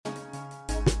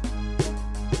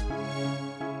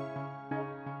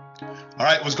All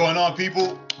right, what's going on,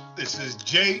 people? This is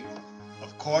Jay,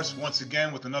 of course, once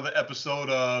again with another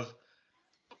episode of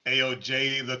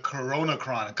AOJ, the Corona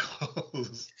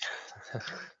Chronicles.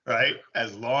 Right?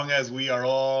 As long as we are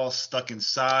all stuck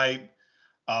inside,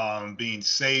 being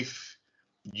safe,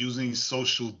 using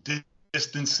social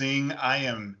distancing, I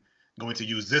am going to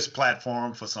use this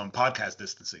platform for some podcast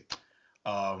distancing.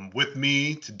 With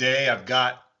me today, I've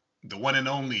got the one and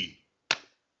only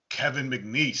Kevin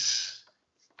McNeese.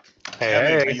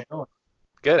 Kevin, how Hey, you doing?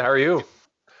 good. How are you?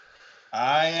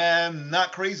 I am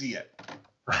not crazy yet.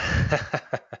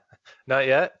 Not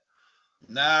yet?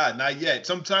 Nah, not yet.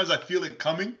 Sometimes I feel it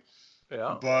coming,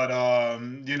 Yeah, but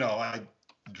I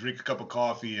drink a cup of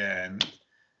coffee and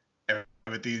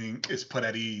everything is put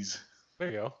at ease.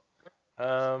 there you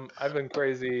go. I've been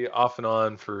crazy off and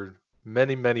on for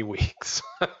many, many weeks.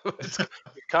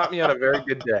 You caught me on a very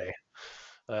good day.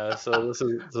 So this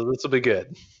will be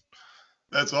good.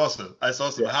 That's awesome. That's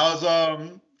awesome. Yeah. How's all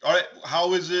right,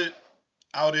 how is it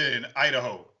out in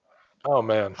Idaho? Oh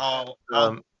man. How how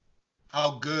Um,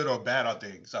 how good or bad are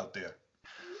things out there?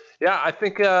 yeah, I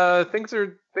think things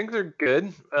are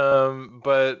good.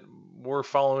 But we're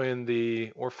following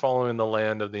the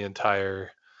land of the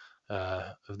entire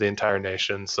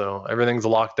nation. So everything's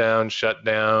locked down, shut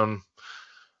down.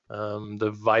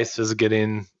 The vice is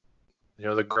getting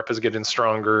the grip is getting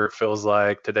stronger. It feels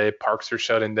like today parks are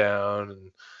shutting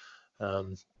down,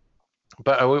 and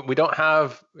but we don't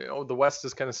have, the West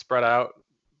is kind of spread out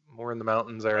more in the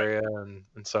mountains Right. area, and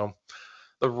so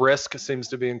the risk seems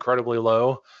to be incredibly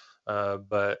low.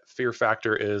 But fear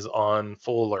factor is on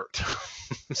full alert.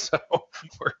 so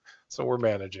we're we're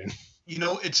managing.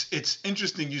 It's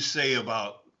interesting you say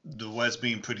about the West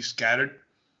being pretty scattered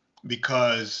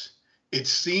because it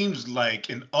seems like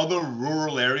in other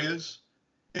rural areas,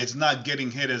 it's not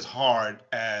getting hit as hard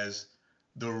as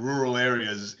the rural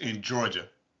areas in Georgia.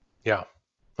 Yeah.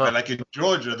 Right? Huh. Like in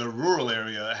Georgia, the rural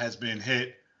area has been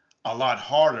hit a lot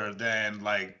harder than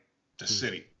like the Hmm.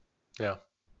 city, Yeah.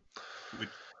 which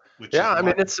which Yeah, is I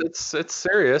mean much. it's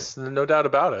serious, no doubt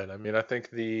about it. I mean, I think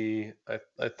the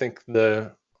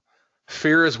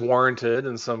fear is warranted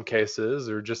in some cases,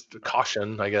 or just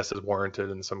caution, I guess, is warranted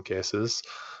in some cases.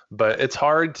 But it's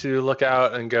hard to look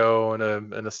out and go in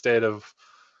a state of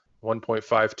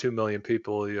 1.52 million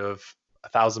people. You have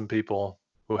 1,000 people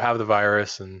who have the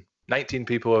virus, and 19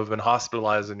 people have been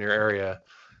hospitalized in your area.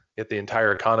 Yet the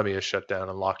entire economy is shut down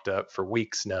and locked up for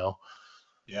weeks now.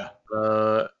 Yeah.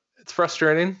 Uh, it's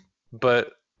frustrating,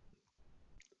 but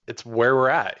it's where we're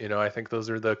at. I think those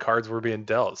are the cards we're being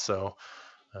dealt. So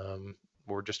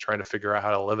we're just trying to figure out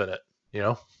how to live in it. You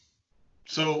know?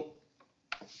 So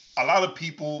a lot of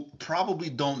people probably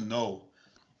don't know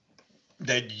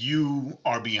that you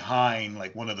are behind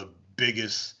like one of the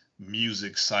biggest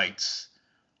music sites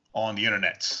on the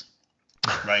internet,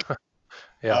 right?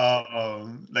 Yeah.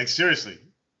 Like seriously,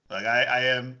 like I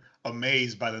am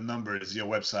amazed by the numbers your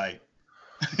website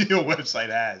your website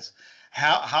has.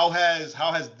 How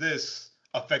has this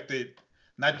affected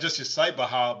not just your site but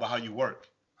how you work?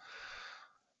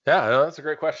 Yeah, no, that's a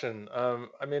great question.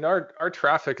 I mean, our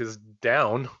traffic is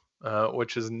down,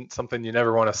 which is something you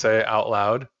never want to say out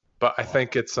loud. But I Wow.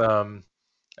 think it's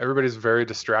everybody's very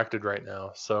distracted right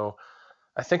now. So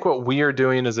I think what we are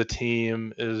doing as a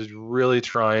team is really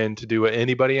trying to do what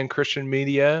anybody in Christian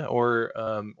media or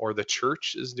the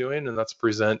church is doing, and that's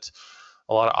present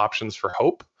a lot of options for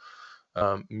hope.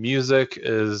 Music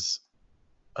is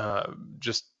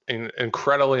just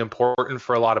incredibly important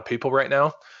for a lot of people right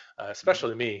now,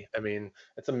 especially me. I mean,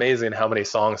 it's amazing how many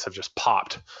songs have just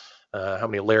popped, how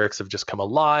many lyrics have just come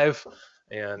alive,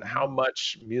 and Mhm. how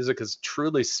much music is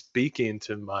truly speaking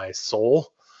to my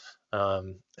soul.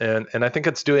 And I think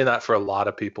it's doing that for a lot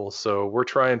of people. So we're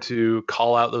trying to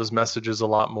call out those messages a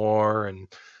lot more and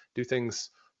do things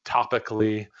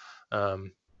topically.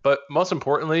 But most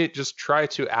importantly, just try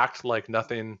to act like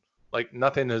nothing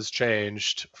has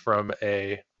changed from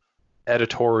a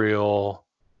editorial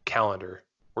calendar.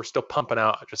 We're still pumping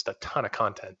out just a ton of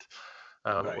content.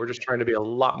 Right. We're just trying to be a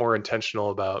lot more intentional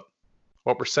about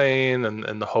what we're saying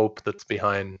and the hope that's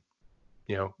behind,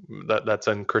 that's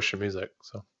in Christian music.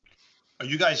 So Are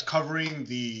you guys covering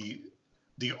the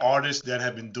artists that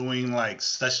have been doing like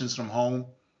sessions from home?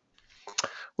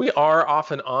 we are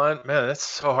off and on. Man, it's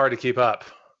so hard to keep up.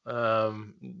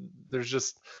 Um, there's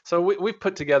just so we've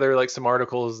put together like some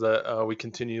articles that we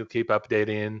continue to keep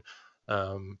updating,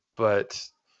 but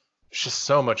there's just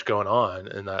so much going on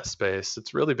in that space.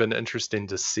 It's really been interesting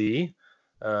to see.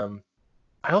 Um,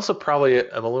 I also probably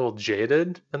am a little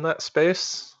jaded in that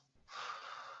space.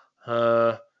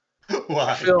 Uh, I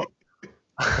Why? feel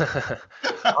I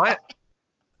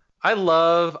I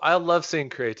love seeing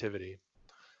creativity.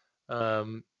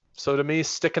 So to me,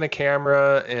 sticking a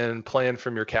camera and playing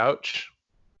from your couch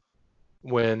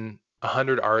when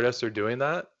 100 artists are doing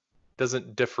that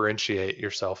doesn't differentiate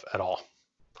yourself at all.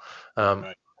 Um,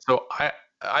 Right. so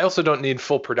I also don't need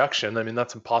full production. I mean,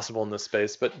 that's impossible in this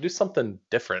space, but do something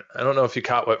different. I don't know if you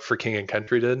caught what For King and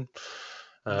Country did.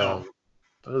 No,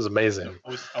 It was amazing.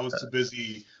 I was too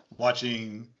busy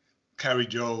watching Carrie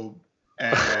Joe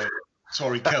and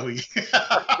Tori Kelly.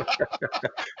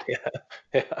 Yeah,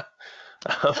 yeah,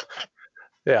 um,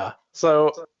 yeah.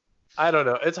 So I don't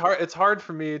know. It's hard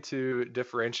for me to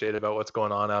differentiate about what's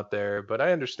going on out there, but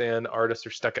I understand artists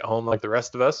are stuck at home like the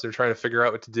rest of us. They're trying to figure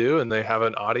out what to do, and they have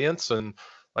an audience, and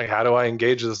like, how do I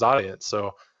engage this audience?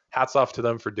 So hats off to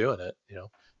them for doing it.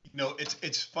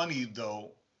 It's funny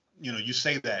though. You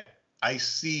say that. I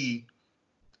see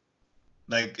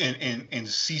like in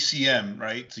CCM,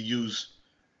 right? To use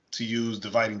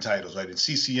dividing titles, right? In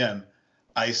CCM,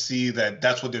 I see that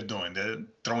that's what they're doing. They're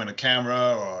throwing a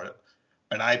camera or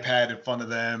an iPad in front of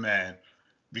them and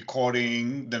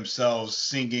recording themselves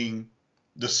singing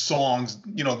the songs,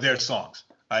 their songs,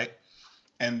 right?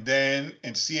 And then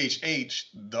in CHH,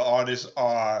 the artists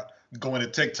are going to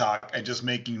TikTok and just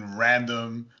making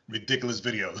random, ridiculous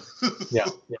videos, Yeah,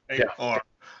 right? yeah,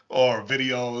 Or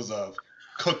videos of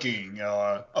cooking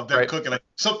or of them right. cooking, like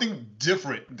something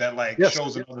different that like Yes,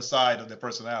 shows another side of their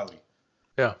personality,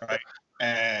 yeah. right?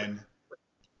 And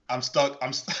I'm stuck.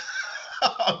 I'm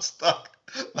stuck,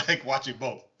 like watching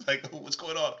both. Like, what's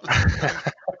going on?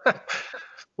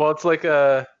 Well, it's like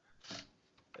are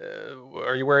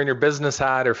you wearing your business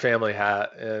hat or family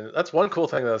hat? And that's one cool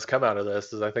thing that's come out of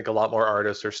this is I think a lot more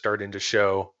artists are starting to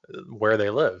show where they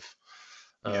live,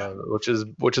 Yeah, which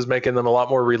is making them a lot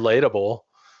more relatable.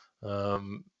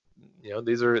 Um,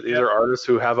 these are yeah. artists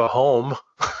who have a home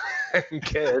and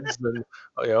kids and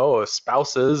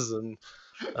spouses, and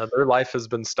their life has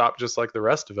been stopped just like the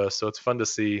rest of us. So it's fun to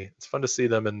see. It's fun to see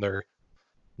them in their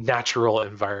natural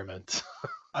environment.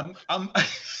 I'm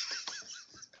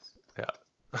Yeah.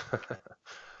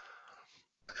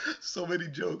 so many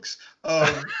jokes.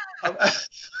 I'm,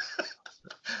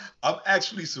 I'm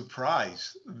actually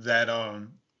surprised that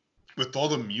with all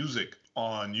the music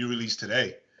on new release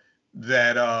today,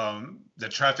 that the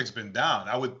traffic's been down.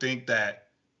 I would think that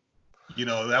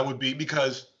that would be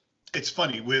because it's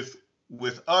funny with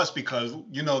us because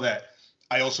that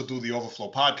I also do the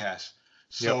Overflow podcast.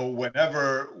 Yep. So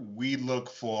whenever we look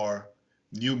for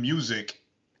new music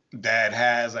that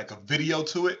has like a video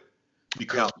to it, Yeah.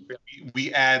 because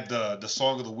we add the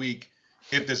song of the week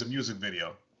if there's a music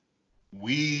video,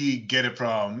 we get it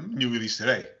from new release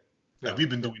today. Like Yeah. we've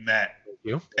been doing that Thank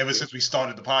you. ever since we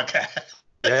started the podcast.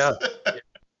 Yeah.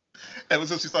 Ever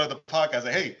since we started the podcast,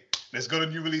 like, hey, let's go to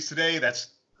new release today. That's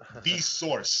the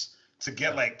source to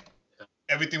get Yeah. like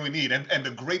everything we need. And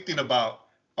the great thing about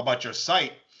your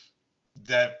site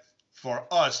that for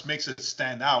us makes it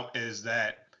stand out is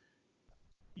that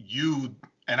you,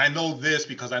 and I know this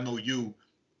because I know you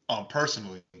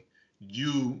personally,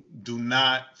 you do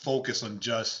not focus on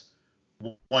just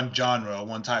one genre or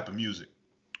one type of music,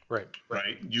 Right.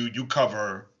 right? You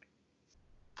cover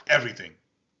everything,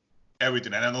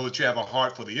 everything. And I know that you have a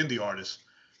heart for the indie artists,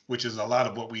 which is a lot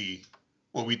of what we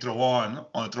throw on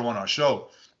our show.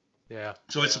 Yeah.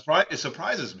 So it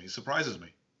surprises me. It surprises me.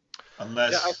 Yeah. I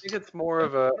Unless think it's more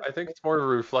of a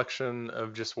reflection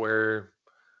of just where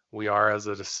we are as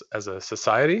a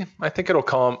society. I think it'll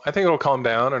calm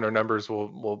down, and our numbers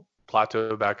will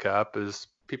plateau back up as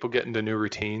people get into new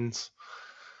routines.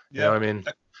 yeah. I mean,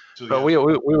 So but yeah.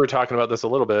 we were talking about this a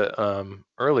little bit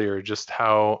earlier, just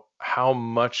how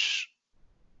much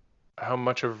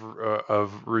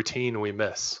of routine we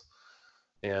miss.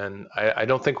 And I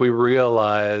don't think we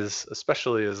realize,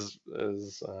 especially as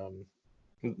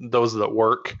those that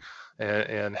work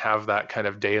and have that kind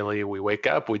of daily, we wake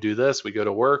up, we do this, we go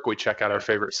to work, we check out our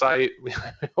favorite site,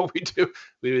 we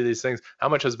do these things. How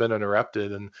much has been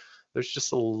interrupted? And there's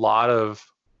just a lot of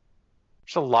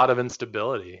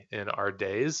instability in our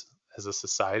days as a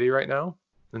society right now.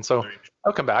 And so Very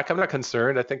I'll come back. I'm not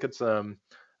concerned. I think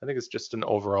it's just an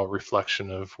overall reflection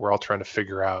of we're all trying to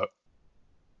figure out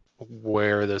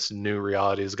where this new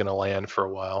reality is going to land for a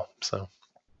while. So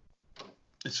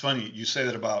It's funny you say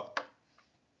that about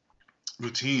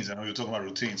routines. I know you're talking about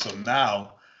routines. So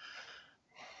now,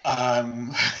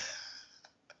 um,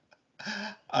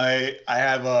 I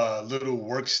have a little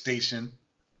workstation,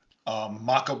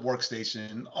 mock-up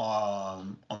workstation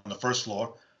on the first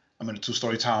floor. I'm in a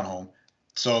two-story townhome,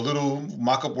 so a little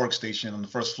mock-up workstation on the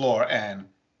first floor, and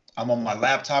I'm on my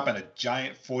laptop and a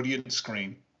giant 40-inch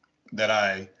screen that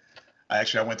I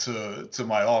I went to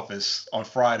my office on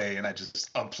Friday and I just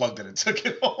unplugged it and took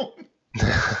it home.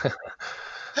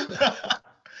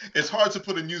 It's hard to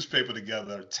put a newspaper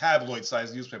together,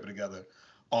 tabloid-sized newspaper together,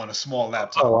 on a small A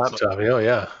laptop. So, laptop. Oh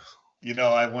yeah.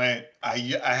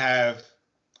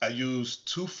 I used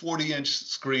two 40-inch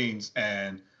screens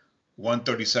and one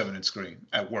 37-inch screen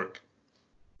at work.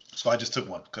 So I just took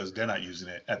one because they're not using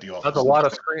it at the That's a office. lot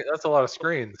of screen. That's a lot of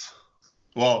screens.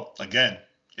 Well, again,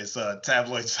 it's a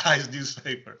tabloid-sized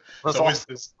newspaper. That's So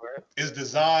awesome. it's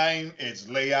design, it's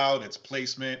layout, it's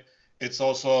placement. It's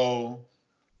also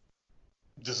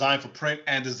designed for print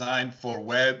and designed for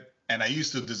web. And I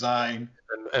used to design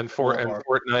And for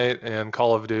Fortnite and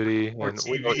Call of Duty for and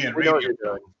TV and we know what radio. you're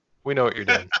doing. We know what you're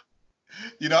doing.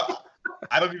 You know,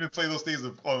 I don't even play those things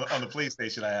on the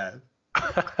PlayStation I have.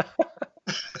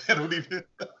 I don't even.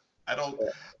 I don't.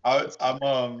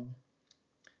 I'm.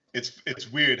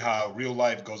 It's weird how real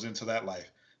life goes into that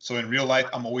life. So in real life,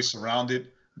 I'm always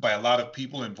surrounded by a lot of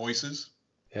people and voices.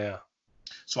 Yeah.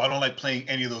 So I don't like playing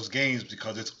any of those games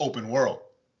because it's open world.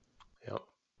 Yep.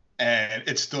 And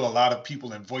it's still a lot of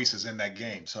people and voices in that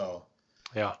game. So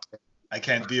Yeah. I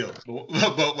can't deal.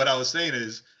 But what I was saying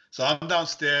is, so I'm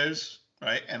downstairs,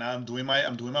 right, and I'm doing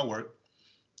my work,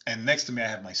 and next to me I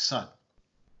have my son,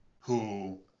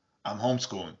 who I'm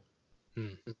homeschooling,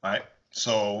 right?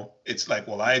 So it's like,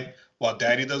 while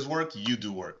daddy does work, you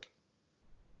do work,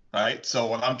 right? So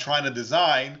when I'm trying to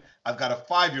design, I've got a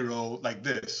 5-year-old like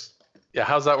this. Yeah.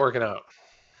 How's that working out?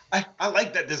 I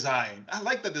like that design. I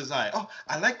like the design. Oh,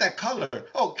 I like that color.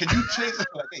 Oh, can you change?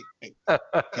 Like, hey,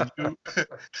 can you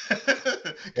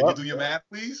can you do your math,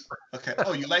 please? Okay.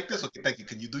 Oh, you like this? Okay, thank you.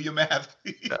 Can you do your math,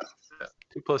 please? Yeah.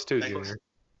 2 + 2, Like, Junior.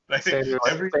 like Stay in your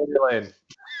lane.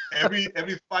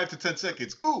 every 5 to 10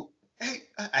 seconds. Ooh, hey,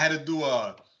 I had to do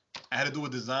a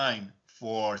design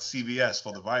for CVS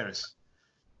for the virus,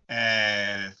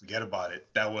 and forget about it.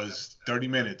 That was 30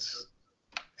 minutes.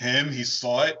 He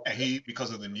saw it, and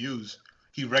because of the news,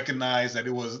 he recognized that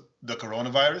it was the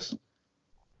coronavirus.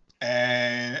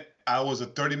 And I was a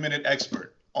 30-minute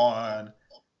expert on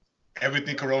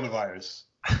everything coronavirus.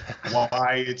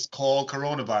 Why it's called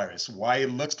coronavirus, why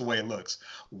it looks the way it looks,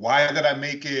 why did I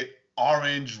make it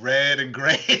orange, red, and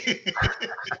gray?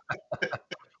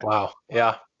 Wow.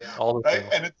 Yeah. All the Right?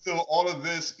 things. And until all of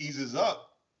this eases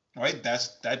up, right?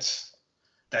 That's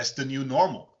the new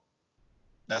normal.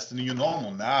 That's the new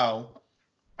normal. Now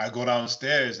I go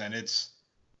downstairs and it's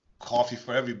coffee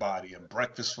for everybody and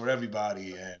breakfast for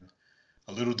everybody and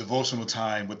a little devotional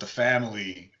time with the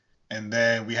family. And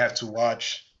then we have to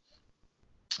watch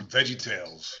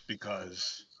VeggieTales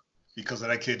because of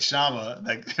that kid Shama,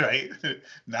 like, right?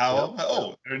 Now,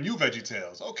 oh, there are new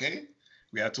VeggieTales. Okay.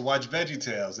 We have to watch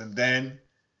VeggieTales. And then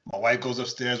my wife goes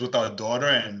upstairs with our daughter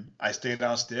and I stay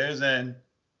downstairs and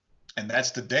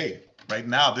that's the day. Right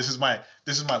now, this is my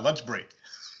lunch break.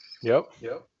 Yep.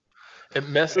 It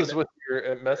messes with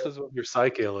your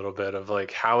psyche a little bit of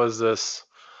like, how is this?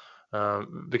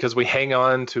 Because we hang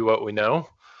on to what we know,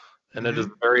 and it is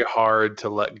very hard to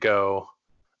let go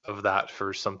of that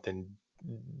for something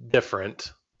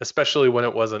different, especially when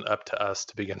it wasn't up to us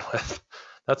to begin with.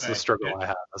 That's the struggle I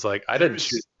have. It's like, I didn't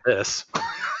choose this.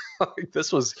 Like,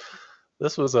 this was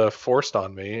forced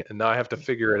on me, and now I have to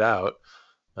figure it out.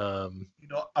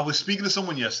 I was speaking to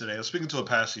someone yesterday. I was speaking to a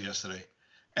pastor yesterday,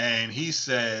 and he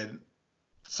said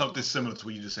something similar to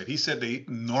what you just said. He said they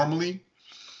normally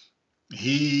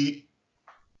he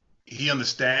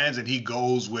understands and he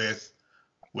goes with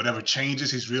whatever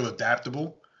changes. He's real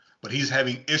adaptable, but he's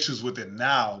having issues with it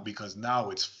now because now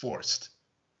it's forced.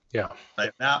 Yeah.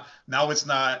 Like now it's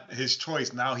not his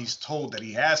choice. Now he's told that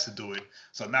he has to do it.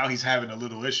 So now he's having a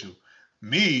little issue.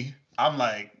 Me, I'm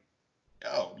like,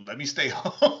 yo, let me stay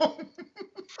home.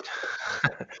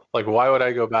 Like, why would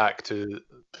I go back to?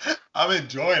 I'm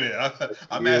enjoying it.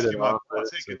 I'm asking my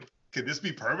boss, hey, can this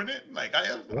be permanent? Like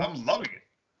I'm loving it.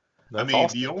 That's I mean,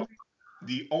 awesome.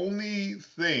 the only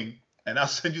thing, and I'll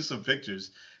send you some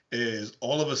pictures, is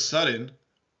all of a sudden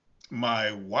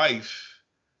my wife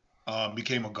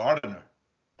became a gardener,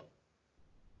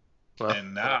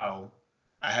 and now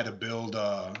I had to build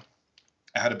a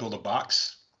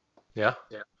box. Yeah.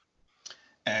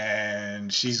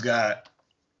 And she's got,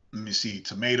 let me see,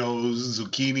 tomatoes,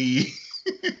 zucchini,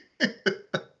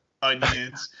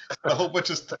 onions, a whole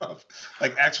bunch of stuff.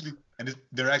 Like actually, and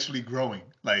they're actually growing.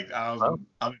 Like I'm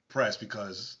impressed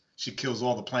because she kills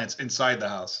all the plants inside the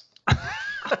house.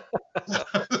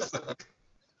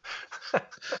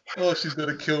 Oh, she's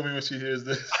gonna kill me when she hears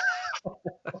this.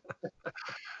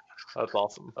 That's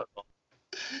awesome.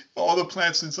 All the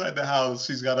plants inside the house,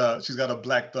 she's got a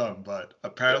black thumb, but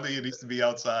apparently it needs to be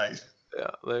outside.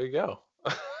 Yeah, there you go.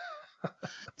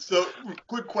 So,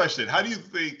 quick question: How do you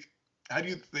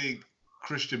think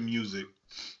Christian music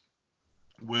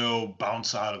will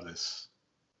bounce out of this?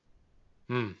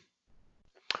 Hmm.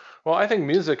 Well, I think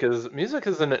music is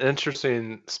in an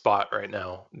interesting spot right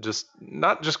now. Just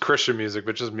not just Christian music,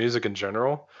 but just music in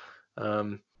general.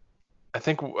 Um, I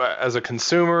think as a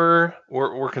consumer,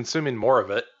 we're consuming more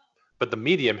of it, but the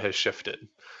medium has shifted.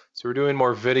 So we're doing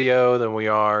more video than we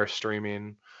are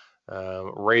streaming.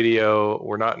 Radio,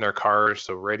 we're not in our cars,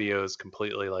 so radio is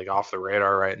completely like off the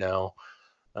radar right now.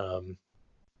 Um,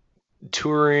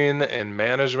 Touring and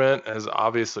management has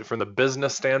obviously, from the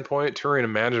business standpoint, touring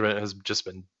and management has just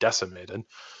been decimated.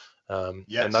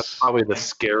 And that's Yes, probably the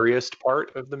scariest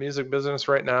part of the music business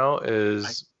right now I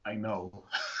is, I know.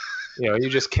 you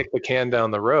just kick the can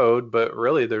down the road, but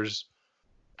really there's,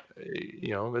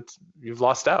 it's, you've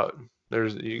lost out.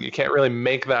 You can't really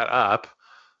make that up,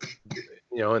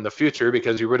 in the future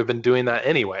because you would have been doing that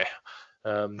anyway.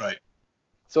 Um, Right.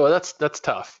 so that's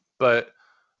tough. But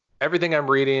everything I'm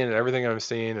reading and everything I'm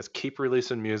seeing is keep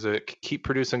releasing music, keep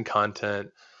producing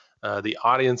content. The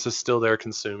audience is still there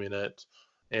consuming it.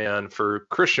 And for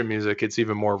Christian music, it's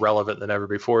even more relevant than ever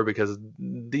before because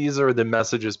these are the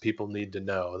messages people need to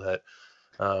know that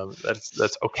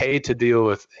that's okay to deal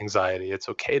with anxiety. It's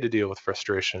okay to deal with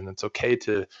frustration. It's okay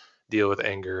to deal with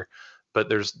anger, but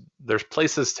there's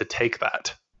places to take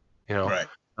that, you know, Right.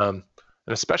 um,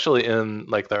 and especially in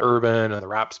like the urban and the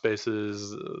rap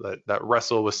spaces that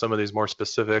wrestle with some of these more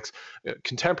specifics.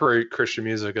 Contemporary Christian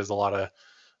music is a lot of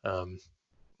um,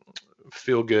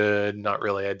 feel good, not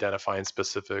really identifying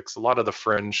specifics. A lot of the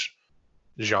fringe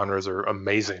genres are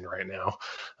amazing right now.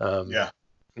 Um, Yeah.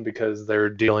 because they're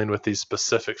dealing with these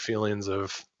specific feelings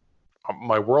of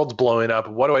my world's blowing up.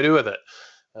 What do I do with it?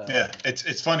 Yeah.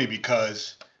 It's funny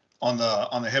because on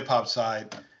the hip hop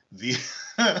side, the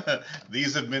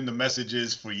these have been the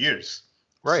messages for years.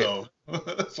 Right. So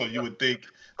so you would think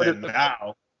But that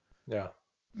now yeah,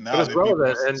 but now it's they'd be more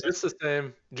relevant and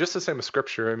successful. just the same as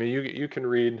scripture. I mean, you can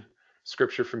read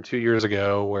scripture from 2 years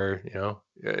ago where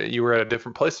you were at a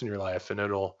different place in your life, and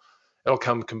it'll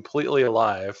come completely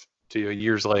alive to you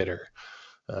years later.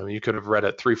 You could have read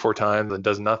it 3 4 times and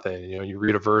does nothing. You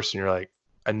read a verse and you're like,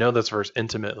 I know this verse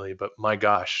intimately, but my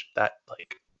gosh,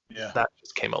 Yeah. that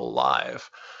just came alive.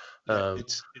 Yeah. Um,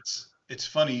 It's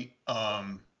funny. Let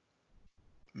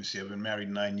me see. I've been married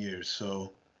 9 years.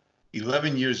 So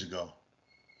 11 years ago,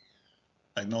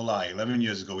 like no lie, 11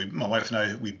 years ago, my wife and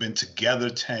I, we've been together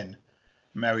 10,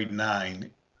 married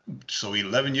 9. So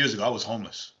 11 years ago, I was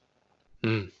homeless.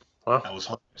 mm, well, I was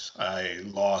homeless. I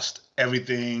lost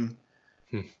everything.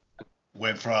 hmm,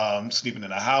 Went from sleeping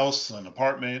in a house, an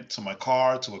apartment, to my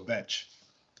car, to a bench.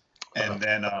 uh,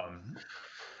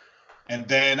 And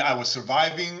then I was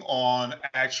surviving on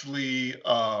actually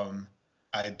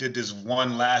I did this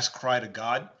one last cry to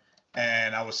God,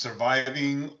 and I was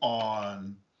surviving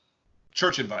on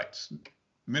church invites,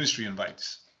 ministry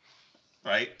invites,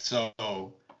 right? So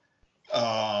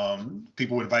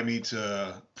people would invite me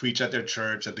to preach at their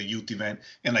church at the youth event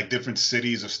in like different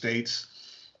cities or states,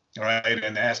 right?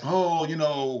 And ask, oh,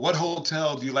 what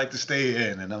hotel do you like to stay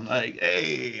in? And I'm like,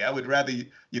 hey, I would rather,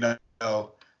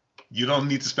 you don't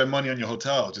need to spend money on your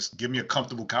hotel. Just give me a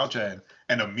comfortable couch and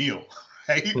a meal,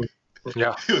 right? hmm,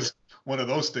 yeah, It was one of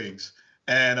those things.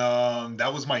 And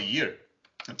that was my year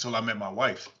until I met my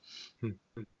wife. hmm,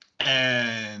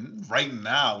 And right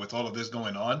now, with all of this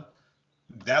going on,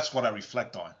 that's what I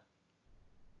reflect on,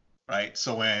 right?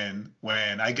 So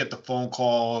when I get the phone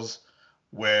calls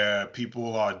where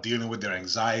people are dealing with their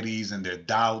anxieties and their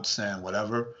doubts and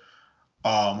whatever,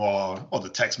 or the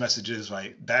text messages,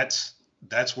 right? That's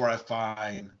where I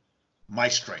find my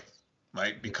strength,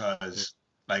 right? hmm, Because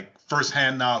like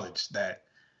firsthand knowledge that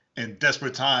in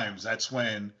desperate times, that's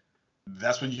when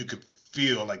you could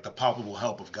feel like the palpable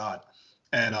help of God.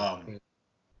 And hmm, um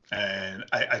and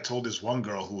I told this one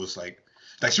girl who was like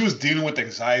she was dealing with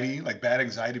anxiety, like bad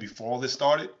anxiety before all this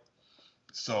started.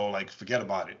 So like forget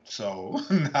about it. So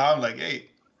now I'm like, hey,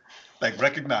 like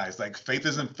recognize like faith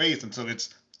isn't faith until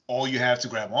it's all you have to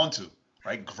grab onto,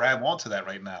 right? Grab onto that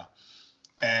right now.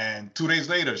 And 2 days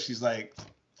later, she's like,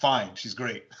 fine, she's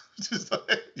great. Just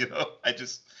like, I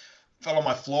just fell on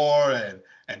my floor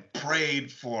and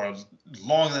prayed for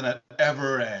longer than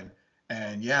ever,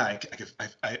 and yeah,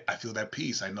 I feel that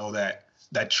peace. I know that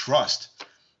trust,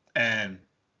 and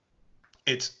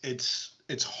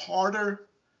it's harder.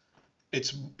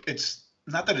 It's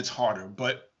not that it's harder,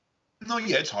 but no,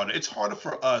 yeah, it's harder. It's harder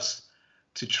for us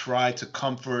to try to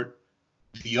comfort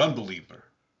the unbeliever,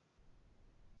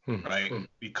 hmm, right?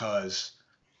 Because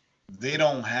they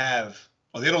don't have,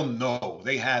 or they don't know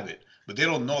they have it, but they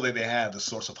don't know that they have the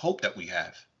source of hope that we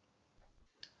have,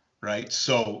 right?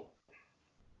 So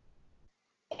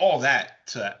all that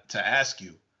to ask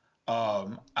you,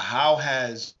 how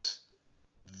has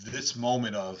this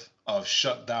moment of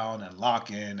shutdown and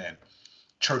lock-in and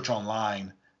church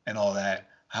online and all that,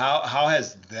 how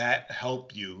has that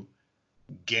helped you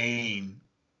gain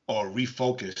or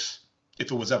refocus,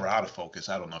 if it was ever out of focus?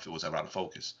 I don't know if it was ever out of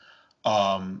focus.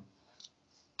 Um,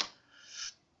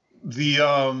 the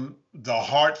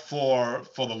heart for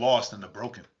the lost and the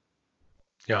broken.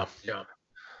 Yeah.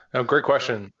 Oh, great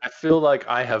question. I feel like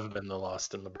I have been the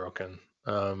lost and the broken.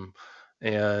 And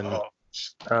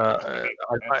Oh,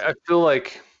 I feel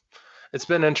like it's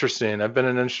been interesting. I've been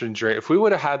an interesting journey. If we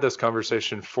would have had this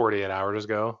conversation 48 hours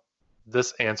ago,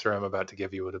 this answer I'm about to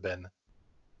give you would have been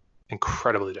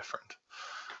incredibly different.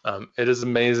 It is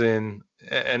amazing,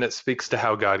 and it speaks to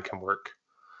how God can work.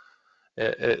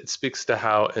 It speaks to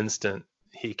how instant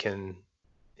he can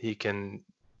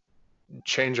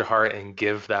change a heart and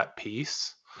give that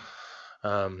peace.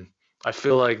 I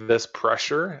feel like this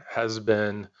pressure has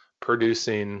been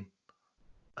producing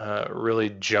really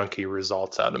junky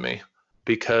results out of me,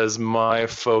 because my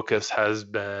focus has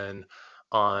been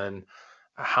on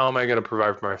how am I going to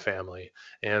provide for my family,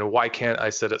 and why can't I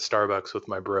sit at Starbucks with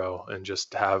my bro and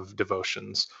just have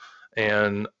devotions,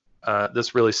 and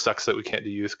this really sucks that we can't do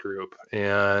youth group,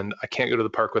 and I can't go to the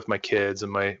park with my kids,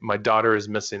 and my daughter is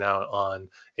missing out on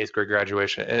 8th grade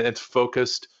graduation. And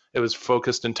it was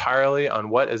focused entirely on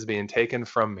what is being taken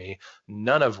from me,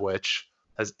 none of which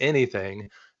has anything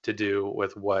to do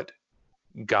with what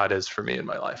God is for me in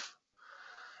my life.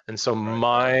 And so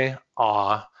my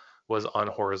awe was on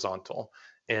horizontal,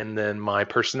 and then my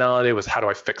personality was, how do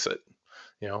I fix it?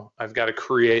 I've got to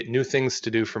create new things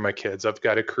to do for my kids. I've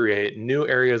got to create new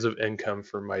areas of income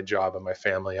for my job and my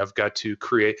family. I've got to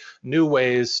create new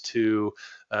ways to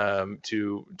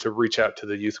reach out to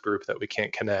the youth group that we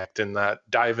can't connect, and that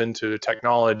dive into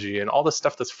technology and all the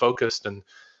stuff that's focused.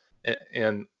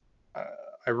 And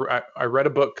I read a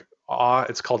book, Awe.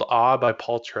 It's called Awe by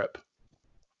Paul Tripp.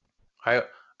 I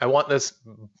want this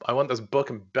book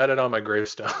embedded on my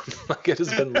gravestone. Like, it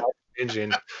has been life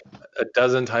changing a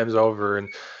dozen times over.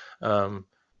 And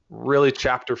really,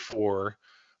 chapter 4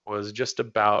 was just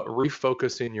about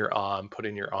refocusing your awe and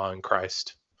putting your awe in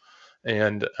Christ.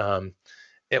 And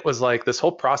it was like this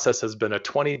whole process has been a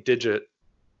 20-digit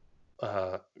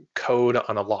code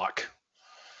on a lock.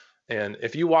 And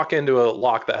if you walk into a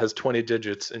lock that has 20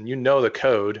 digits and you know the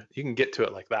code, you can get to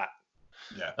it like that.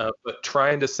 Yeah. But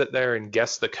trying to sit there and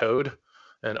guess the code,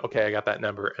 and okay, I got that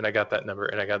number, and I got that number,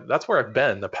 and that's where I've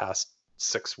been the past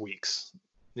 6 weeks,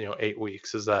 8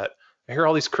 weeks, is that I hear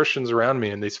all these Christians around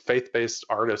me and these faith-based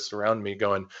artists around me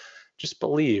going, just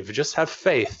believe, just have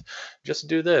faith, just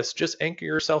do this, just anchor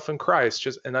yourself in Christ.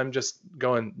 And I'm just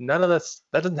going, none of this,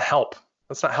 that doesn't help.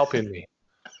 That's not helping me.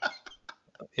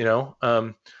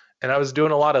 And I was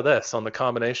doing a lot of this on the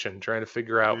combination, trying to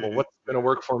figure out, well, what's going to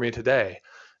work for me today?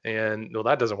 And well,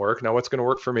 that doesn't work. Now what's going to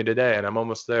work for me today? And I'm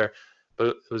almost there. But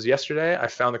it was yesterday I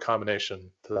found the combination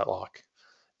to that lock,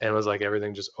 and it was like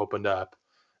everything just opened up,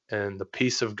 and the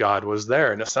peace of God was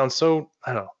there. And it sounds so,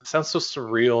 I don't know, it sounds so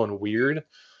surreal and weird,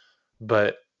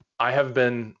 but I have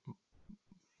been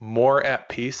more at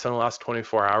peace in the last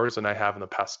 24 hours than I have in the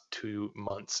past 2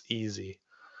 months, easy.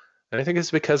 And I think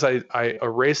it's because I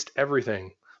erased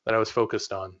everything that I was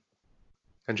focused on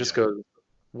and just go,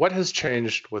 what has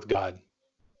changed with God?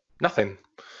 Nothing.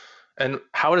 And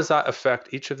how does that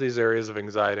affect each of these areas of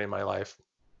anxiety in my life?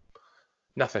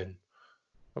 Nothing.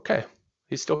 Okay.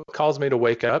 He still calls me to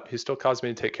wake up. He still calls me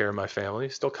to take care of my family.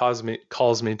 He still calls me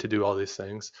to do all these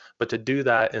things. But to do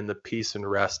that in the peace and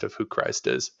rest of who Christ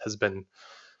is has been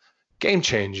game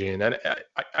changing. And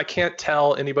I can't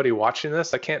tell anybody watching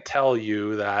this, I can't tell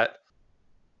you that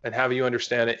and have you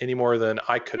understand it any more than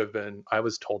I could have been. I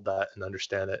was told that and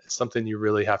understand it. It's something you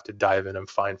really have to dive in and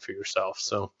find for yourself.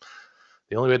 So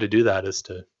the only way to do that is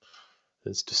to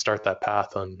start that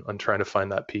path on trying to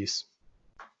find that peace.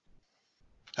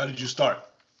 How did you start?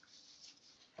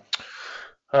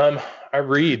 I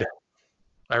read.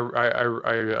 I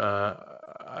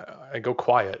go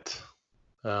quiet.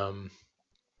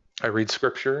 I read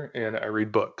scripture and I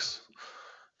read books.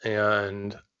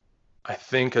 And I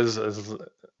think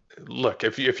look,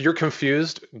 if you're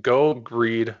confused, go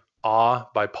read Awe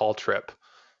by Paul Tripp,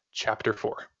 chapter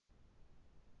 4.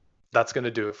 That's going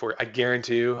to do it for you. I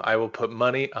guarantee you, I will put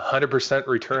money, 100%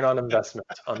 return on investment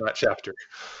on that chapter.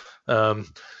 And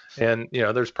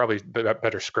there's probably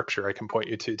better scripture I can point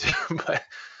you to too,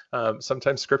 but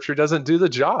sometimes scripture doesn't do the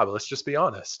job. Let's just be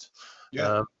honest.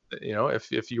 Yeah.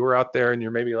 if you were out there and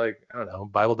you're maybe like, I don't know,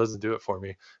 Bible doesn't do it for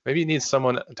me. Maybe you need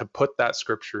someone to put that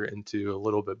scripture into a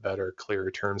little bit better,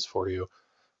 clearer terms for you.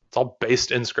 It's all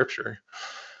based in scripture.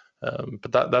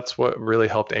 But that's what really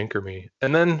helped anchor me.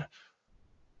 And then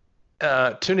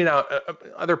tuning out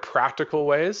other practical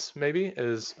ways maybe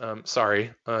is,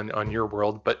 sorry, on your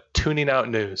world, but tuning out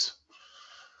news.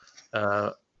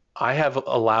 I have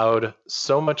allowed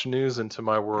so much news into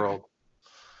my world,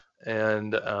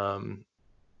 and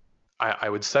I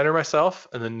would center myself,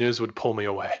 and the news would pull me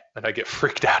away, and I get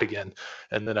freaked out again.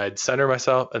 And then I'd center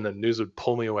myself, and the news would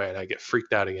pull me away, and I get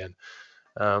freaked out again.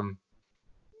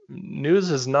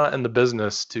 News is not in the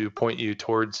business to point you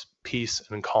towards peace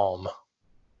and calm.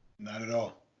 Not at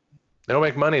all. They don't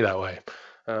make money that way.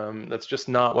 That's just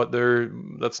not what they're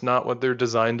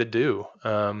designed to do.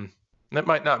 That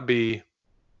might not be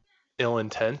ill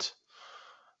intent,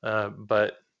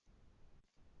 but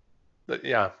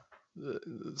yeah.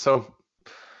 So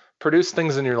produce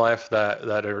things in your life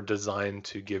that are designed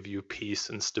to give you peace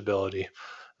and stability.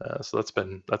 So that's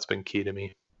been key to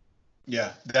me.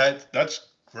 Yeah, that's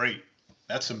great.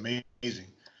 That's amazing.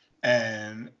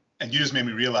 And you just made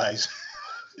me realize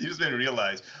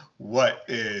what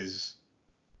is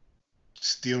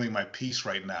stealing my peace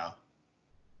right now.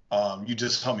 You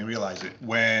just helped me realize it.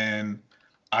 When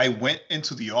I went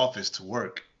into the office to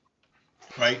work,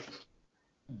 right?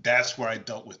 That's where I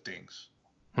dealt with things.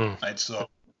 Right. So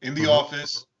in the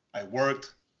office, I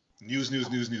worked, news.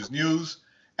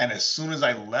 And as soon as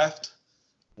I left,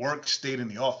 work stayed in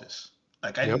the office.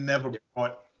 Like I never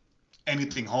brought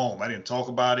anything home. I didn't talk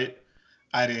about it.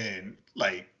 I didn't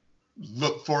like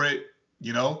look for it,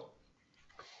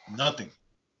 nothing.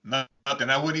 I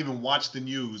wouldn't even watch the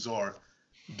news or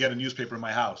get a newspaper in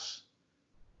my house.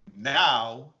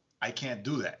 Now I can't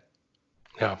do that.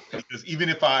 Yeah. Because even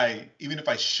if I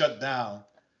shut down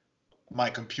my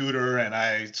computer and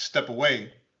I step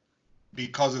away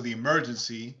because of the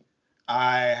emergency,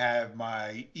 I have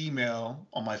my email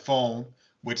on my phone,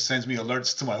 which sends me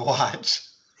alerts to my watch.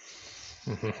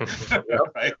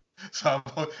 Right. So,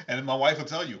 and my wife will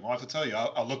tell you.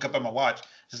 I'll look up at my watch.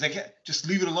 She's like, yeah, just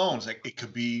leave it alone. It's like, it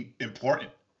could be important.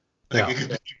 It could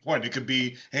be important. It could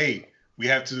be, hey, you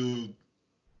have to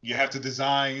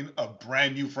design a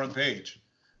brand new front page.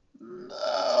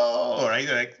 No, right?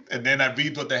 Like, and then I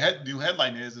read what the new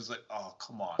headline is. It's like, oh,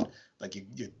 come on. Like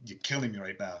you're killing me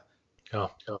right now. Yeah.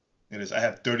 It is. I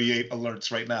have 38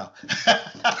 alerts right now.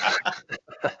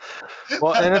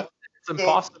 Well, and it's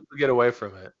impossible to get away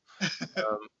from it.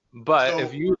 But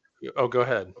if you, go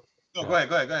ahead. No, go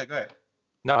ahead.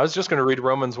 No, I was just going to read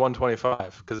Romans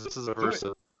 1:25 because this is a verse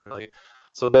that really.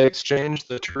 So they exchanged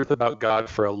the truth about God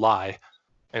for a lie,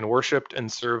 and worshipped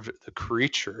and served the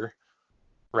creature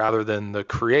rather than the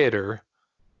Creator,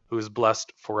 who is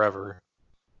blessed forever.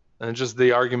 And just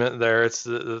the argument there, it's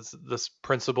this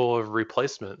principle of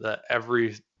replacement that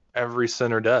every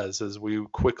sinner does, is we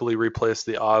quickly replace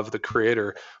the awe of the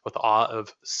Creator with awe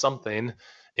of something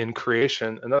in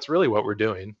creation, and that's really what we're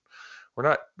doing.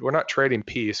 We're not trading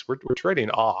peace. We're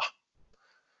trading awe.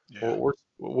 Yeah.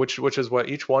 Which is what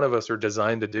each one of us are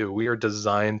designed to do. We are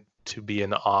designed to be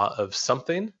in awe of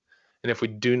something. And if we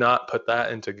do not put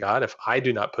that into God, if I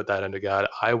do not put that into God,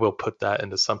 I will put that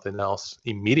into something else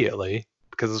immediately,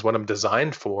 because it's what I'm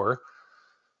designed for.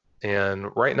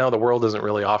 And right now the world isn't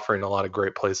really offering a lot of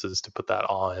great places to put that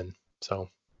awe in. So,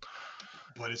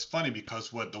 but it's funny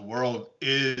because what the world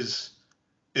is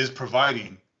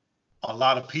providing, a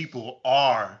lot of people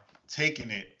are taking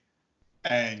it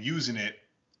and using it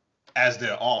as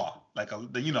their awe, like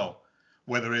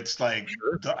whether it's like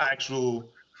the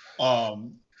actual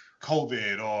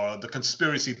COVID or the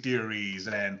conspiracy theories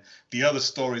and the other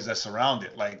stories that surround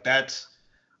it. Like that's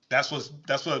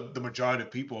what the majority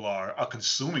of people are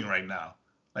consuming right now,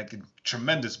 like in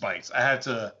tremendous bites. I had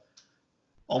to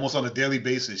almost on a daily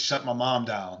basis shut my mom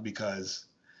down because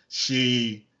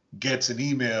she gets an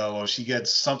email or she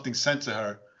gets something sent to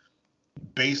her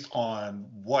based on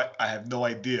what I have no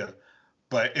idea,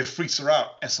 but it freaks her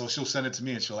out, and so she'll send it to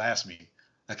me and she'll ask me,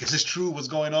 like, is this true? What's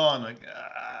going on? Like,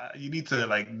 you need to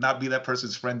like not be that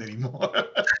person's friend anymore.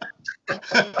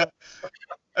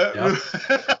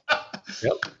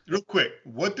 Real quick,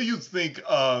 what do you think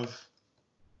of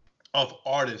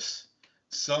artists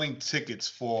selling tickets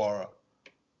for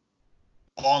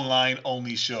online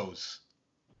only shows?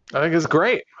 I think it's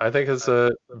great. I think it's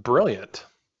brilliant.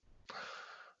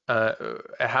 It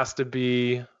has to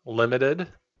be limited,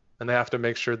 and they have to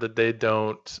make sure that they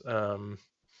don't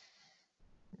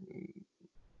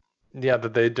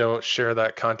that they don't share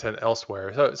that content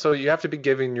elsewhere. So you have to be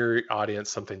giving your audience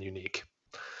something unique.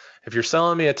 if you're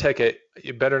selling me a ticket,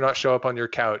 you better not show up on your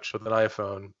couch with an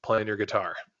iPhone playing your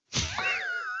guitar.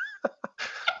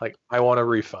 Like, I want a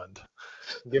refund.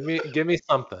 Give me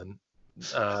something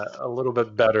a little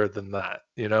bit better than that,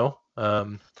 you know?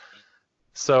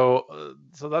 So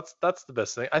that's the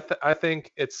best thing. I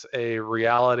think it's a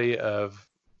reality of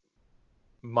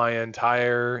my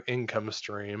entire income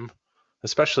stream,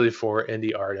 especially for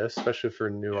indie artists, especially for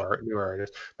new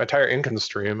artists. My entire income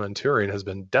stream on touring has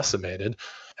been decimated.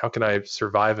 How can I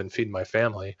survive and feed my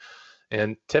family?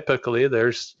 And typically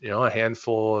there's, a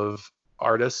handful of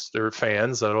artists or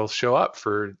fans that'll show up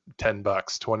for $10,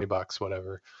 $20,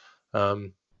 whatever.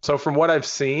 So from what I've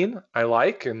seen, I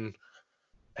like, and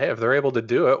hey, if they're able to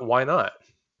do it, why not?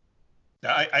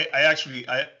 I actually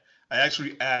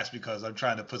asked because I'm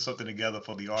trying to put something together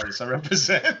for the artists I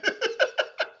represent.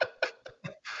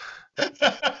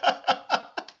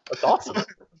 That's awesome.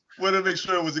 Want to make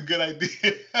sure it was a good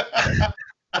idea.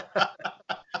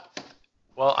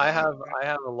 Well, I have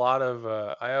a lot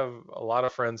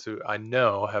of friends who I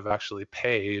know have actually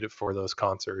paid for those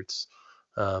concerts,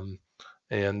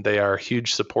 and they are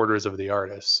huge supporters of the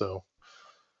artists. So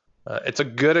it's a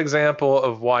good example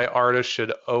of why artists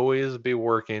should always be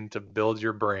working to build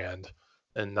your brand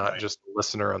and not just a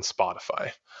listener on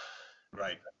Spotify.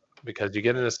 Right. Because you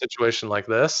get in a situation like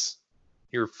this,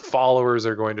 your followers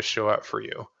are going to show up for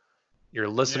you. Your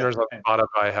listeners on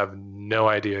Spotify have no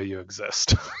idea you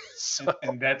exist. So.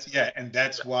 And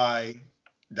that's why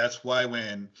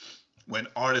when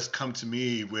artists come to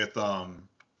me with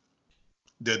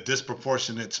the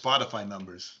disproportionate Spotify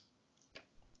numbers.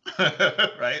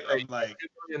 Right? I'm like 2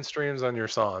 million streams on your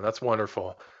song. That's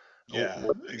wonderful. Yeah,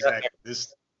 exactly.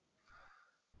 This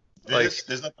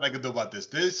there's nothing I can do about this.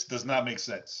 This does not make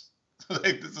sense.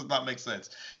 Like, this does not make sense.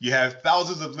 You have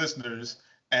thousands of listeners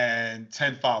and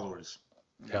 10 followers.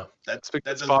 Yeah, that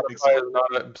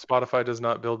Spotify does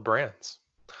not build brands.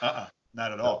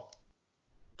 Not at all.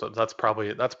 So that's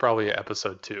probably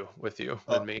episode 2 with you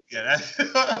and me. Yeah.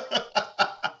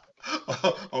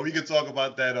 Or we can talk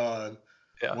about that on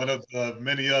one of the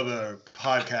many other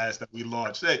podcasts that we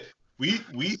launched. Hey, we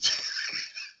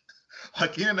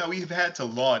again, now we've had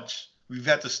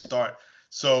to start.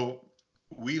 So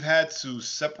we've had to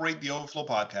separate the Overflow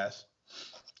podcast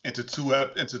into two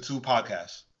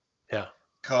podcasts. Yeah.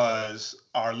 Because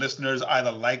our listeners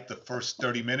either liked the first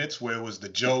 30 minutes where it was the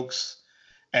jokes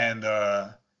and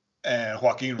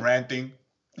Joaquin ranting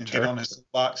and getting on his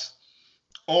box,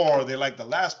 or they like the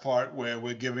last part where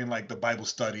we're giving like the Bible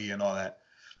study and all that.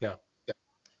 Yeah.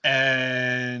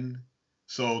 And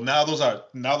so now those are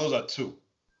 2.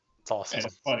 It's awesome. And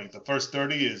it's funny. The first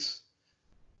 30 is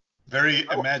very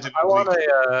imaginative. I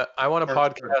want a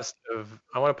podcast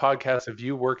of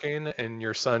you working and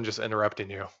your son just interrupting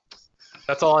you.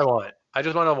 That's all I want. I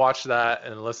just want to watch that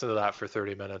and listen to that for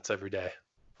 30 minutes every day.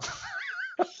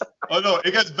 Oh no,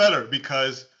 it gets better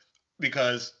because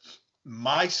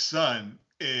my son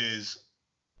is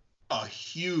a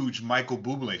huge Michael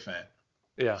Bublé fan.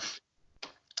 Yeah.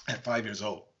 At 5 years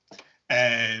old.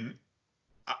 And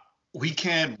we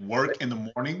can't work in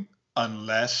the morning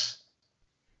unless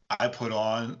I put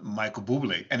on Michael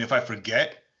Bublé. And if I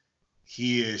forget,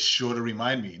 he is sure to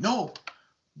remind me, no,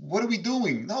 what are we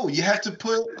doing? No, you have to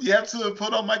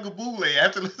put on Michael Bublé. You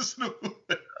have to listen to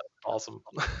it. Awesome.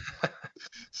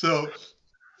 So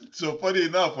funny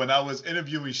enough, when I was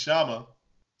interviewing Shama,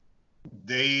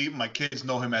 my kids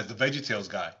know him as the VeggieTales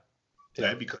guy,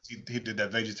 right? Because he did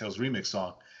that VeggieTales remix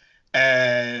song.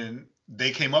 And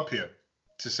they came up here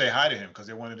to say hi to him because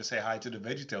they wanted to say hi to the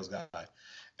VeggieTales guy.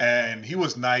 And he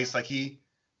was nice. Like he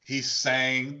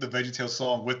sang the VeggieTales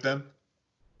song with them.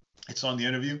 It's on the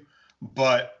interview.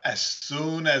 But as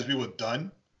soon as we were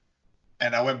done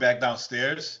and I went back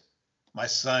downstairs, my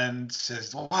son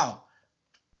says, wow,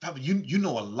 Papa, you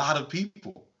know a lot of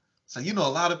people. So you know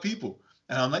a lot of people.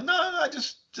 And I'm like, no, I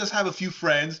just have a few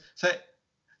friends. Say,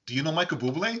 do you know Michael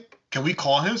Bublé? Can we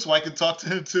call him so I can talk to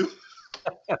him too?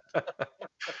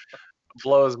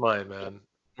 Blows mine, man.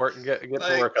 Get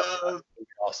to work on that.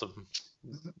 Awesome.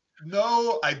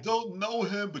 No, I don't know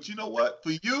him, but you know what?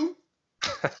 For you,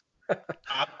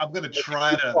 I'm gonna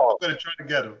try to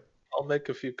get him. I'll make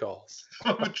a few calls.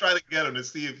 I'm gonna try to get him to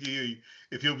see if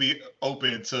he'll be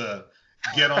open to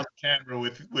get on camera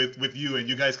with you and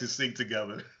you guys can sing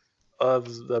together.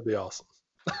 That'd be awesome.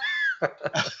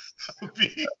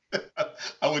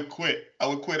 I would quit. I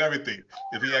would quit everything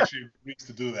if he actually agrees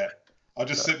to do that. I'll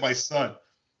just sit my son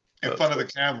in front of the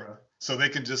camera so they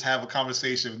can just have a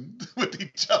conversation with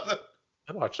each other.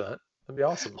 I'd watch that. That'd be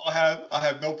awesome. I'll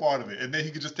have no part of it, and then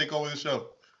he could just take over the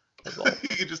show.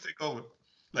 He could just take over,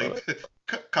 like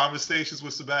conversations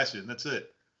with Sebastian. That's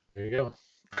it. There you go.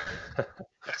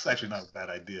 That's actually not a bad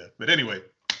idea. But anyway,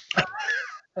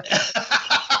 if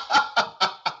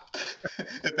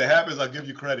it happens, I'll give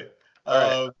you credit.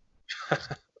 All right.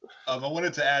 I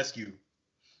wanted to ask you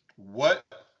what,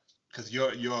 because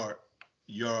your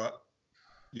your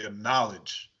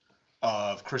knowledge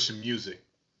of Christian music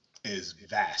is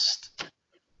vast.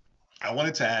 I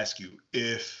wanted to ask you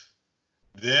if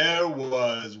there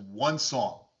was one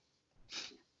song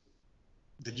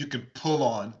that you can pull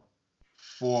on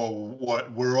for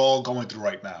what we're all going through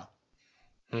right now,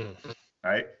 Hmm.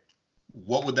 right?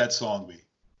 What would that song be?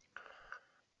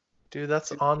 Dude,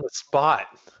 that's on the spot.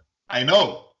 I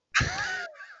know.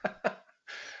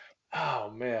 Oh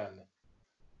man.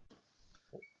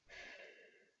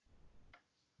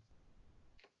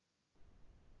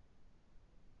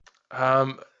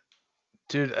 Um,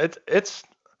 dude,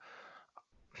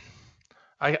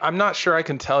 I'm not sure I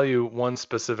can tell you one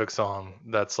specific song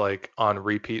that's like on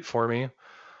repeat for me.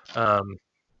 Um,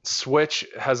 Switch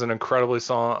has an incredibly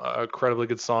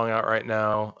good song out right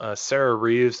now. Sarah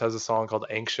Reeves has a song called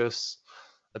 "Anxious"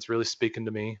 that's really speaking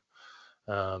to me.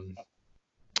 Um,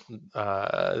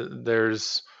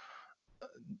 there's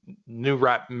new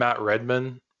rap Matt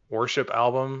Redman worship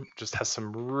album just has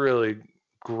some really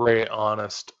great,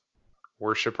 honest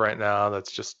worship right now.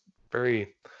 That's just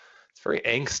very it's very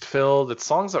angst filled. It's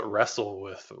songs that wrestle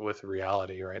with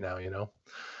reality right now, you know.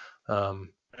 Um,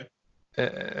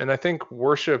 and I think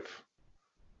worship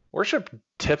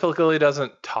typically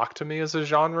doesn't talk to me as a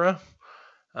genre,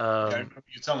 Yeah, I um, remember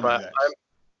you telling me but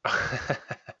that.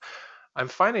 I'm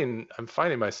I'm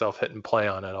finding myself hitting play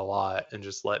on it a lot and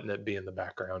just letting it be in the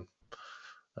background.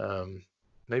 Um,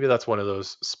 Maybe that's one of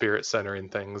those spirit centering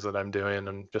things that I'm doing.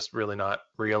 I'm just really not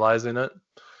realizing it.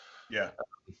 Yeah.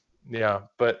 Yeah,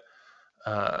 but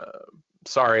uh,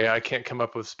 sorry, I can't come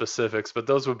up with specifics, but Oh,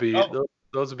 those would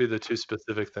be the two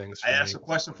specific things I for me. asked a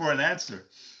question for an answer.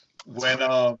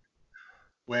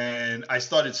 When I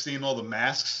started seeing all the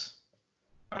masks,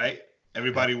 right? Yeah,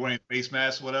 Everybody wearing face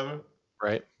masks, whatever.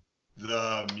 right.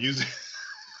 The music,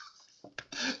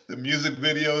 the music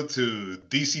video to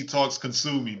DC Talks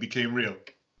 "Consume Me" became real.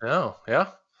 Oh, yeah,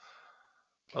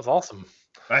 that's awesome.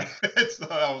 Right? So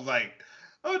I was like,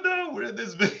 "Oh no, we're in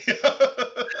this video."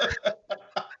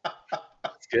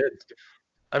 That's good.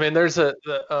 I mean,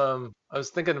 I was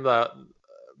thinking about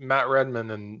Matt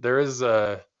Redman, and there is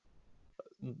a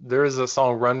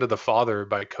song "Run to the Father"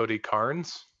 by Cody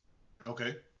Carnes.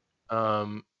 Okay.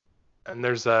 Um, and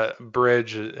there's that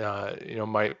bridge, you know,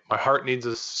 my heart needs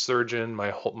a surgeon,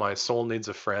 my soul needs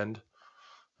a friend.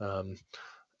 Um,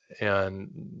 and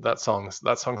that song's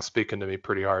speaking to me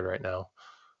pretty hard right now.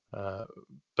 Uh,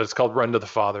 but it's called "Run to the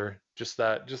Father." Just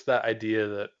that idea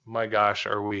that, my gosh,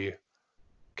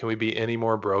 can we be any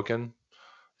more broken?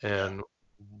 Yeah. And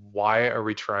why are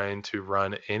we trying to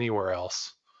run anywhere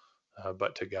else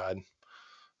but to God?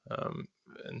 Um,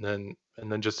 and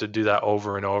then just to do that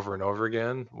over and over and over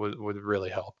again would really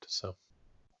help. So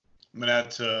I'm gonna have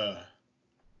to.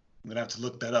 I'm gonna have to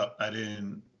look that up. I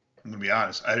didn't. I'm gonna be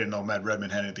honest. I didn't know Matt Redman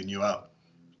had anything new out.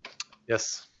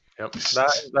 yes, yep,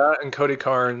 that and Cody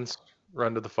Carnes,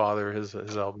 "Run to the Father." His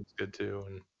album's good too,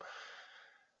 and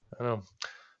I don't know.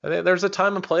 I think there's a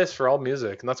time and place for all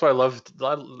music, and that's why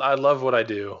I love what I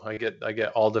do. I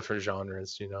get all different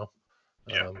genres, you know.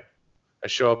 Yeah. Um, I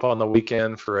show up on the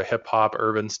weekend for a hip hop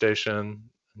urban station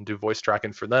and do voice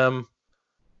tracking for them,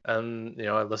 and you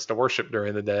know I listen to worship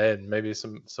during the day and maybe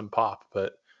some pop.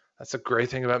 But that's a great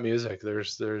thing about music.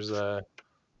 There's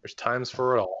times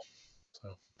for it all.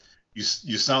 So You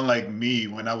sound like me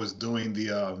when I was doing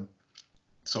the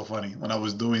so funny when I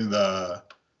was doing the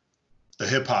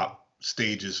hip hop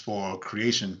stages for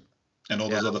Creation and all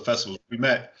yeah, those other festivals we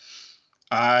met.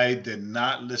 I did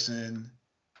not listen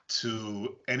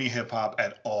to any hip hop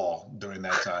at all during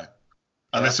that time,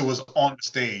 yeah, unless it was on the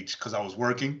stage because I was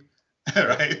working, yeah.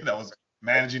 right? I was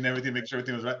managing everything, making sure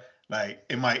everything was right. Like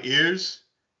in my ears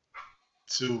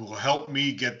to help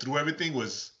me get through everything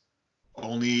was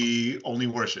only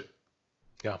worship.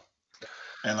 Yeah.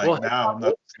 And like Well, hip now hop I'm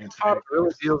not listening to hop anything really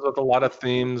else. deals with a lot of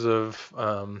themes of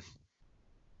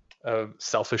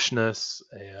selfishness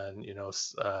and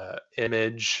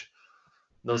image,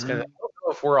 those kind of. Hmm. I don't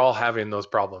know if we're all having those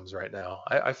problems right now.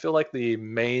 I feel like the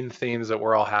main themes that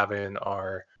we're all having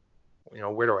are,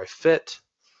 where do I fit?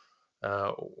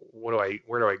 Where do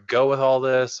I go with all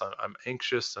this? I'm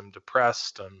anxious. I'm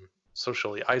depressed. I'm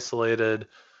socially isolated,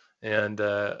 and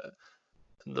the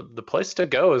place to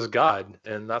go is God,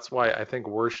 and that's why I think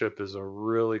worship is a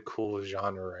really cool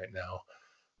genre right now,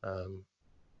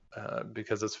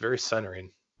 because it's very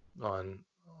centering on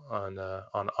on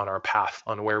our path,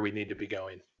 on where we need to be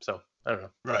going. So I don't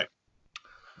know. Right.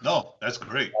 No, that's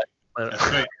great. I That's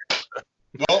great.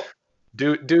 Well,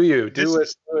 do this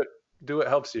is, what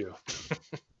helps you.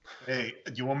 hey,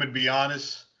 do you want me to be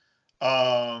honest?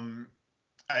 Um,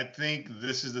 I think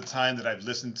this is the time that I've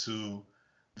listened to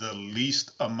the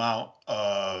least amount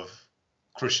of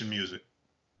Christian music.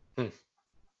 Hmm.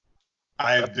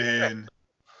 I've been,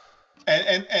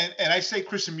 and I say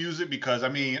Christian music because I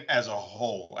mean, as a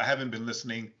whole, I haven't been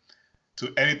listening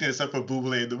to anything except for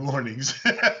Buble in the mornings.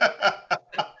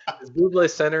 Is Buble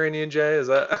centering you, Jay? Is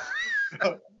that?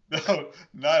 No,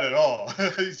 not at all.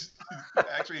 He's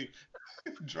actually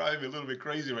driving me a little bit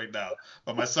crazy right now.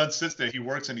 But my son sits there, he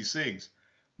works and he sings.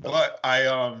 But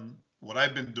what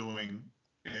I've been doing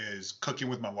is cooking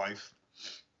with my wife,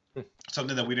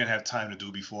 something that we didn't have time to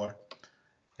do before.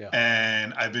 Yeah.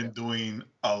 And I've been doing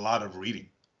a lot of reading.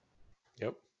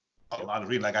 Yep. A lot of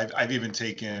reading. Like I've even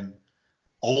taken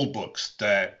old books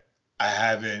that I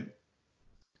haven't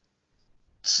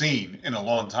seen in a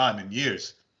long time, in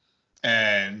years,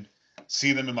 and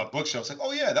see them in my bookshelf. It's like,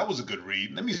 oh yeah, that was a good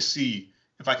read. Let me see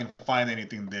if I can find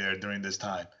anything there during this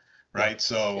time, right?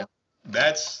 So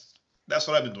that's what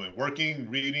I've been doing: working,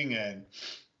 reading, and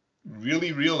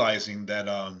really realizing that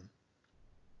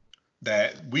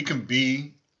that we can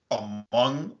be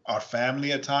among our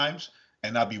family at times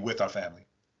and not be with our family.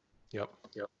 Yep.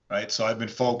 Right. So I've been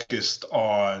focused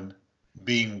on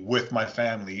being with my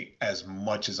family as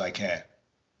much as I can.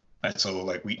 And so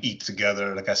like we eat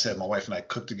together. Like I said, my wife and I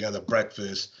cook together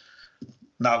breakfast,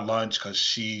 not lunch,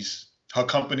 because her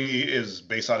company is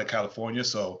based out of California.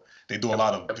 So they do a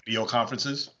lot of video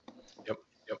conferences. Yep.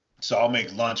 So I'll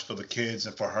make lunch for the kids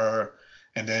and for her.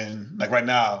 And then like right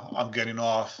now, I'm getting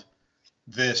off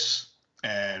this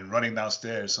and running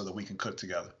downstairs so that we can cook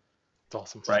together. It's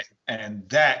awesome. Right. And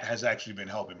that has actually been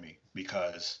helping me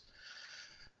because,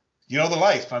 the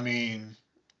life, I mean,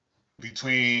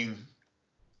 between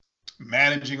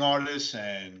managing artists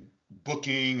and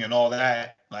booking and all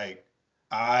that, like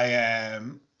I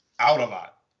am out a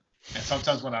lot. And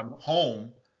sometimes when I'm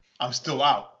home, I'm still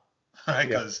out, right?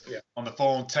 Because on the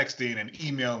phone, texting and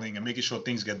emailing and making sure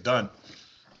things get done.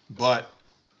 But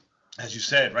as you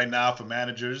said, right now for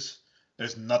managers,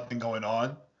 there's nothing going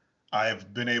on.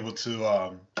 I've been able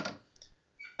to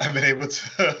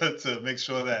to make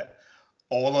sure that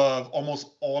almost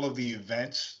all of the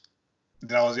events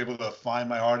that I was able to find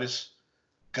my artists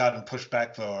gotten pushed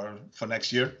back for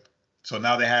next year. So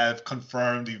now they have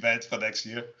confirmed events for next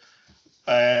year,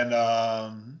 and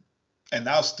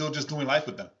now still just doing life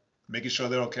with them, making sure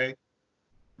they're okay,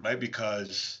 right?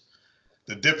 Because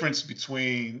the difference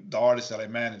between the artists that I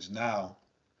manage now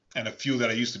and a few that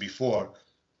I used to before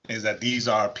is that these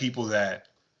are people that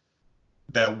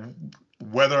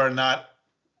whether or not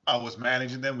I was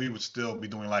managing them, we would still be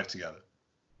doing life together,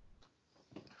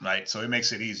 right? So it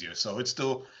makes it easier. So it's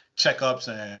still checkups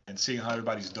and seeing how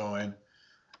everybody's doing,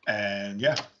 and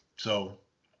so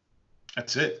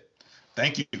that's it.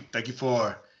 Thank you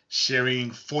for sharing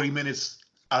 40 minutes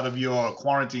out of your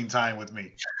quarantine time with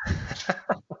me.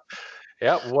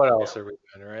 Yeah, what else are we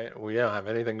doing, right? We don't have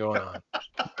anything going on.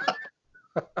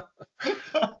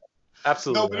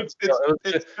 Absolutely. No, but it's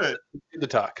good. To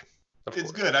talk.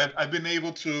 It's good. I've been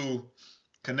able to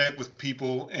connect with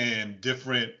people in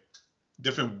different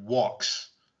walks,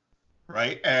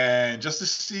 right? And just to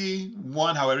see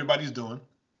one, how everybody's doing.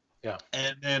 Yeah.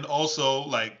 And then also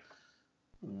like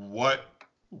what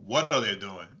are they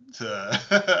doing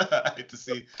to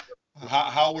see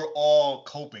how we're all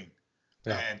coping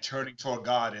and turning toward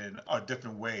God in our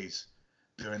different ways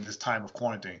during this time of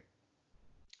quarantine.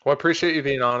 Well, I appreciate you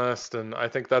being honest, and I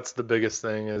think that's the biggest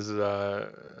thing is,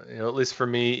 at least for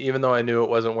me, even though I knew it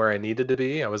wasn't where I needed to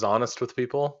be, I was honest with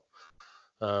people,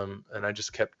 and I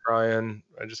just kept trying.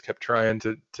 I just kept trying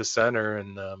to center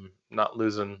and not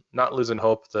losing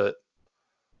hope that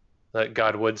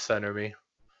God would center me.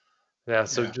 Yeah.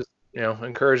 So just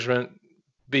encouragement,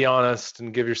 be honest,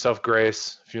 and give yourself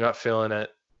grace. If you're not feeling it,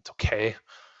 it's okay.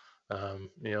 And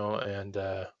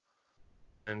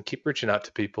keep reaching out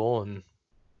to people and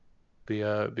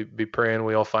be praying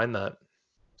we all find that.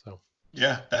 So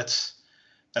that's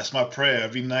my prayer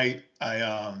every night.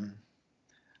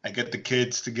 I get the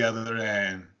kids together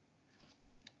and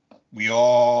we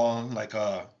all like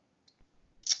a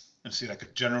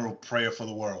general prayer for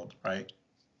the world, right?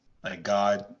 Like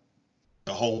God,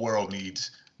 the whole world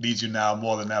needs you now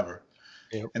more than ever.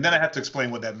 Yep. And then I have to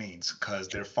explain what that means because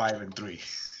they're 5 and 3.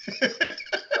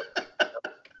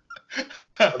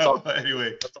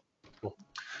 Anyway, cool.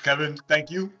 Kevin, thank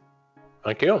you.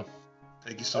 Thank you.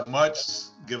 Thank you so much.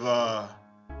 Give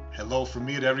Hello from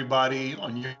me to everybody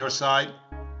on your side.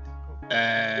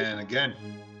 And again,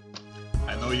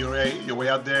 I know you're way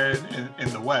out there in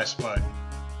the West, but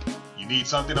you need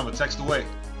something, I'm a text away.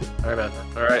 All right, man.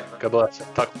 All right. God bless.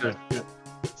 Talk soon.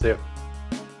 See you.